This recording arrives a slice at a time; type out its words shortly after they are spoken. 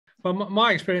Well,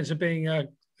 my experience of being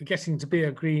getting to be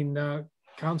a Green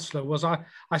councillor was I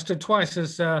stood twice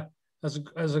as a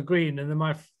Green, and then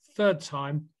my third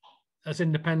time as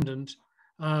independent.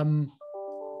 And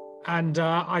I've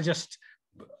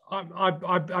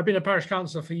been a parish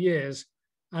councillor for years,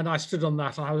 and I stood on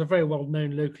that. I was very well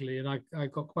known locally, and I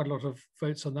got quite a lot of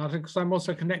votes on that, because I'm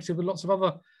also connected with lots of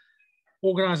other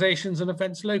organisations and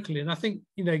events locally. And I think,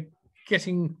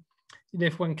 getting,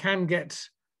 if one can get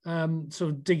sort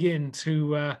of dig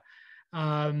into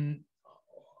other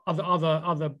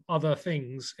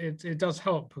things, it does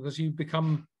help, because you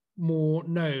become more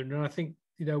known. And I think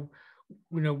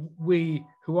we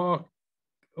who are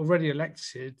already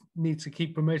elected need to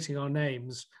keep promoting our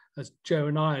names, as Joe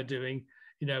and I are doing.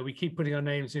 We keep putting our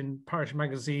names in parish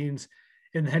magazines,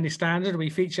 in the Henley Standard. We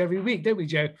feature every week, don't we,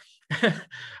 Joe?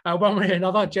 One way or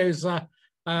another. Joe's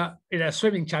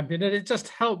swimming champion, and it just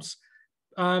helps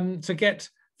to get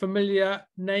familiar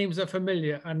names that are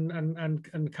familiar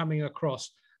and coming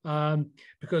across,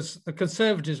 because the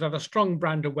Conservatives have a strong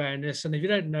brand awareness. And if you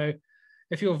don't know,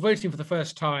 if you're voting for the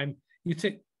first time, you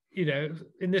tick,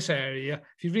 in this area,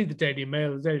 if you read the Daily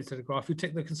Mail, the Daily Telegraph, you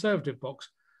tick the Conservative box,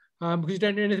 because you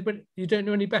don't know anything, but you don't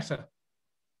know any better.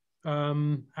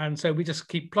 And so we just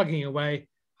keep plugging away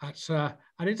at,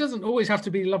 and it doesn't always have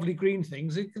to be lovely green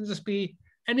things. It can just be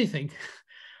anything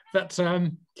that,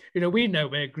 we know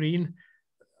we're green,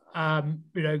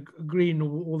 green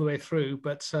all the way through,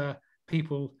 but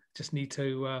people just need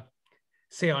to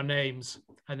see our names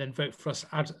and then vote for us,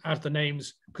 add the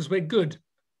names, because we're good.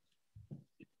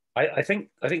 I think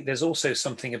there's also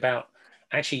something about,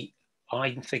 actually,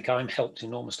 I think I'm helped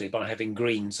enormously by having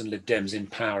Greens and Lib Dems in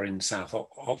power in South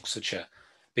Oxfordshire,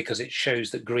 because it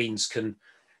shows that Greens can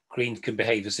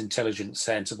behave as intelligent,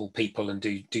 sensible people and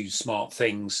do smart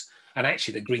things, and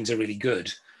actually that Greens are really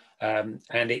good, and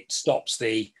it stops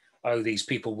these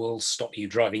people will stop you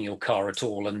driving your car at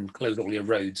all and close all your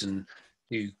roads and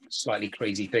do slightly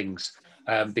crazy things,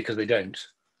 because they don't,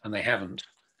 and they haven't.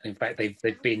 And in fact,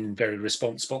 they've been very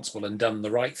responsible and done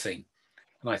the right thing,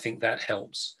 and I think that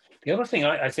helps. The other thing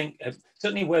I think,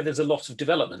 certainly where there's a lot of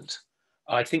development,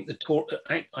 I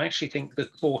actually think the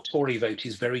core Tory vote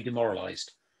is very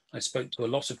demoralised. I spoke to a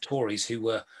lot of Tories who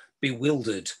were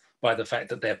bewildered by the fact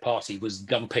that their party was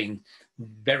dumping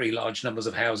very large numbers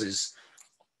of houses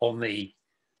on the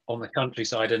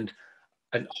countryside, and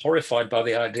horrified by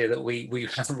the idea that we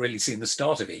haven't really seen the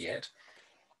start of it yet.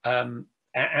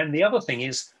 And the other thing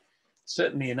is,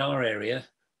 certainly in our area,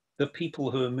 the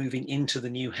people who are moving into the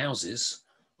new houses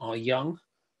are young,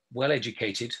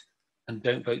 well-educated, and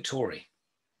don't vote Tory.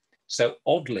 So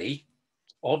oddly,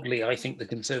 I think the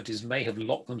Conservatives may have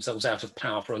locked themselves out of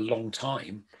power for a long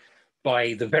time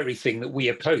by the very thing that we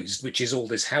opposed, which is all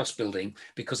this house building,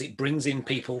 because it brings in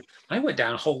people. I went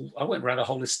around a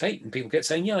whole estate, and people kept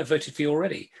saying, "Yeah, I voted for you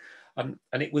already," and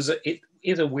it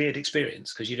is a weird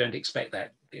experience, because you don't expect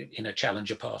that in a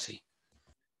challenger party.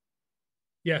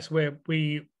 Yes,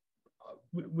 we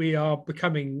are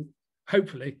becoming,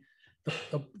 hopefully,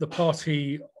 the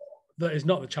party that is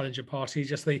not the challenger party,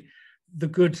 just the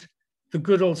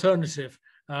good alternative,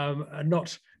 and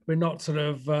we're not sort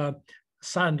of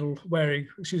sandal wearing,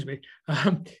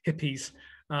 hippies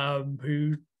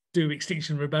who do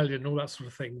Extinction Rebellion and all that sort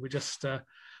of thing. We're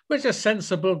just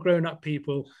sensible, grown-up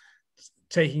people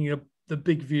taking the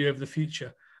big view of the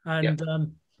future. And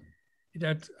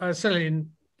certainly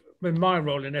in my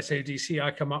role in SODC,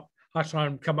 I try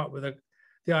and come up with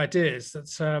the ideas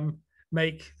that's going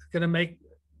to make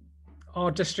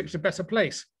our district a better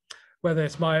place. Whether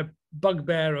it's my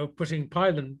bugbear of putting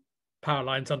pylon power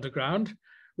lines underground,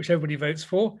 which everybody votes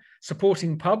for,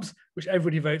 supporting pubs, which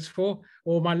everybody votes for,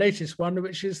 or my latest one,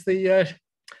 which is the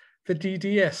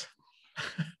DDS,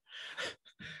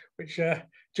 which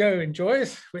Joe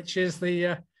enjoys, which is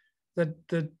the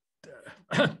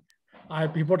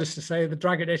I'd be modest to say, the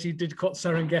Dragonetti Didcot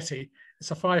Serengeti.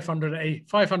 It's a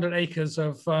 500 acres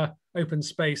of open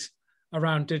space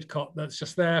around Didcot that's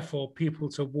just there for people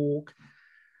to walk.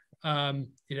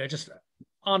 Just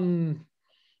for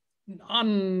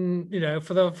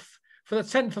the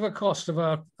tenth of the cost of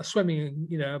a swimming,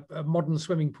 a modern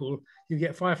swimming pool, you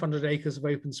get 500 acres of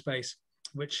open space,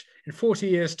 which in 40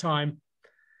 years' time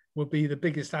will be the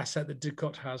biggest asset that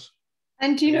Didcot has.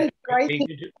 And do you know the great thing?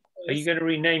 Are you going to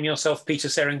rename yourself Peter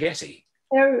Serengeti?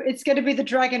 No, it's going to be the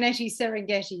Dragonetti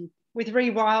Serengeti with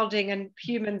rewilding, and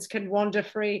humans can wander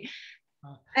free.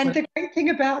 And the great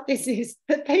thing about this is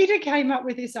that Peter came up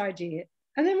with this idea,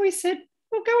 and then we said,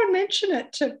 well, go and mention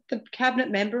it to the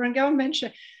cabinet member and go and mention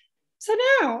it. So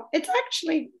now it's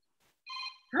actually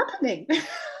happening.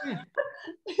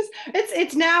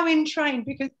 It's now in train,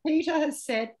 because Peter has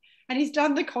said and he's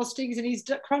done the costings and he's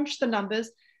crunched the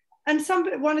numbers. And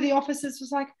one of the officers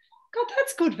was like, God,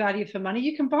 that's good value for money.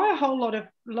 You can buy a whole lot of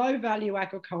low value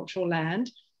agricultural land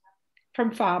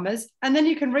from farmers, and then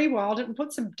you can rewild it and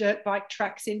put some dirt bike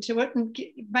tracks into it and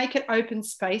make it open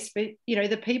space for, you know,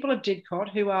 the people of Didcot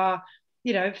who are,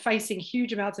 you know, facing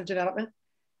huge amounts of development.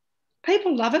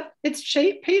 People love it. It's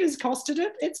cheap. Peter's costed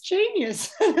it. It's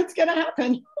genius. It's going to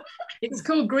happen. It's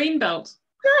called Greenbelt.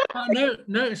 No,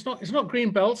 it's not. It's not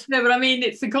Greenbelt. No, but I mean,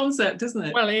 it's the concept, isn't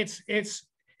it? Well, it's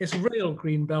real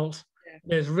Greenbelt. Yeah.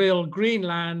 There's real green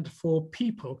land for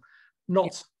people,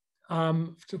 not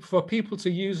for people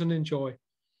to use and enjoy.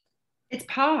 It's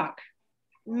park,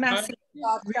 massive.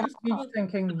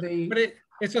 But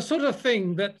it's a sort of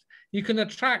thing that you can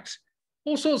attract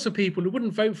all sorts of people who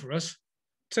wouldn't vote for us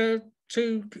to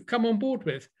come on board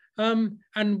with.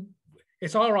 And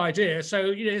it's our idea. So,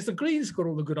 you know, it's the Greens got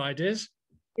all the good ideas.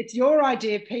 It's your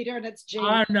idea, Peter, and it's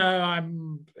genius. I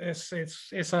know.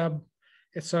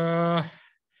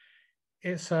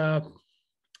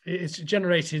 It's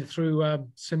generated through a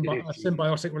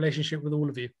symbiotic relationship with all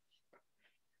of you.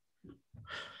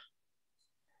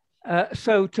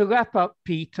 So to wrap up,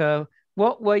 Peter,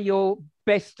 what were your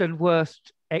best and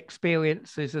worst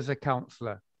experiences as a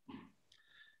councillor?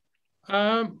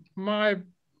 My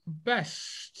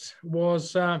best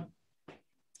was when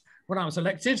I was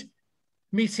elected,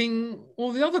 meeting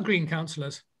all the other Green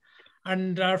councillors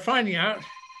and finding out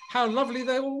how lovely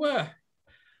they all were.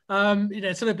 You know,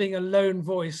 instead of being a lone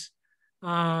voice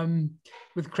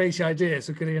with crazy ideas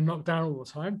of getting knocked down all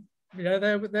the time, you know,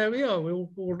 there we are. We're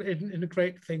all in a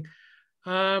great thing.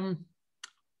 My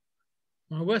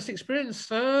worst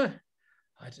experience, I'm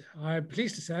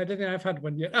pleased to say, I don't think I've had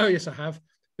one yet. Oh, yes, I have.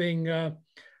 Being, oh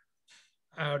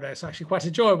no, it's actually quite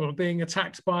enjoyable, being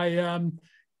attacked by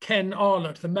Ken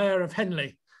Arlott, the mayor of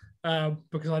Henley,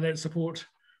 because I don't support,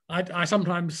 I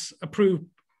sometimes approve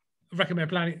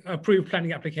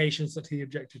planning applications that he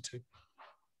objected to.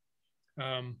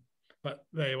 But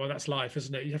there you are, that's life,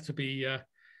 isn't it? You have to be, you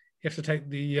have to take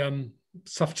the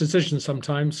tough decisions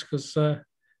sometimes, because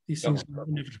these things are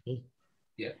inevitable.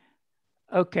 Yeah.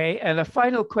 Okay, and a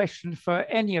final question for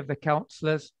any of the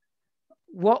councillors.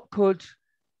 What could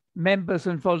members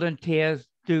and volunteers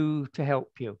do to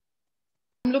help you?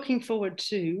 I'm looking forward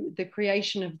to the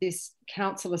creation of this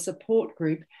councillor support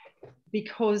group,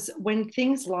 because when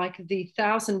things like the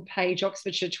 1,000-page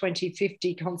Oxfordshire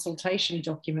 2050 consultation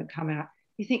document come out,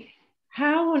 you think,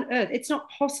 how on earth? It's not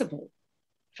possible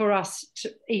for us,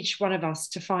 each one of us,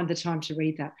 to find the time to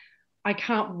read that. I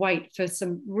can't wait for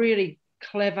some really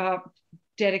clever,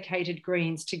 dedicated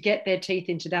Greens to get their teeth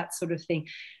into that sort of thing.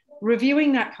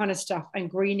 Reviewing that kind of stuff and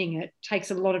greening it takes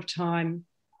a lot of time,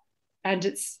 and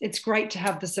it's great to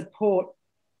have the support,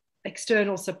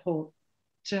 external support,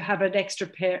 to have an extra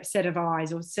set of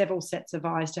eyes or several sets of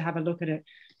eyes to have a look at it.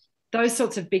 Those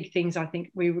sorts of big things I think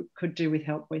we could do with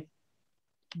help with.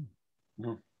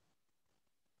 Mm.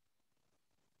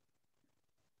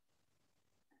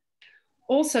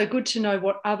 Also good to know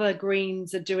what other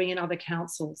Greens are doing in other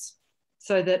councils,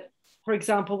 so that, for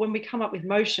example, when we come up with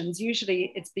motions,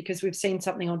 usually it's because we've seen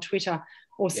something on Twitter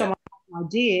or someone has an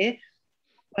idea,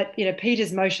 but you know,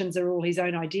 Peter's motions are all his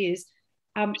own ideas.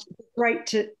 It's great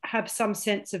to have some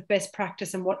sense of best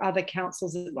practice and what other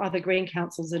councils, other Green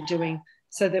councils are doing,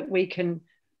 so that we can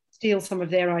steal some of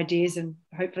their ideas and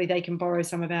hopefully they can borrow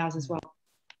some of ours as well.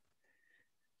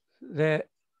 There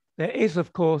is,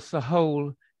 of course, a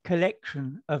whole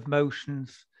collection of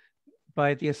motions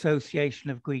by the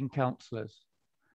Association of Green Councillors.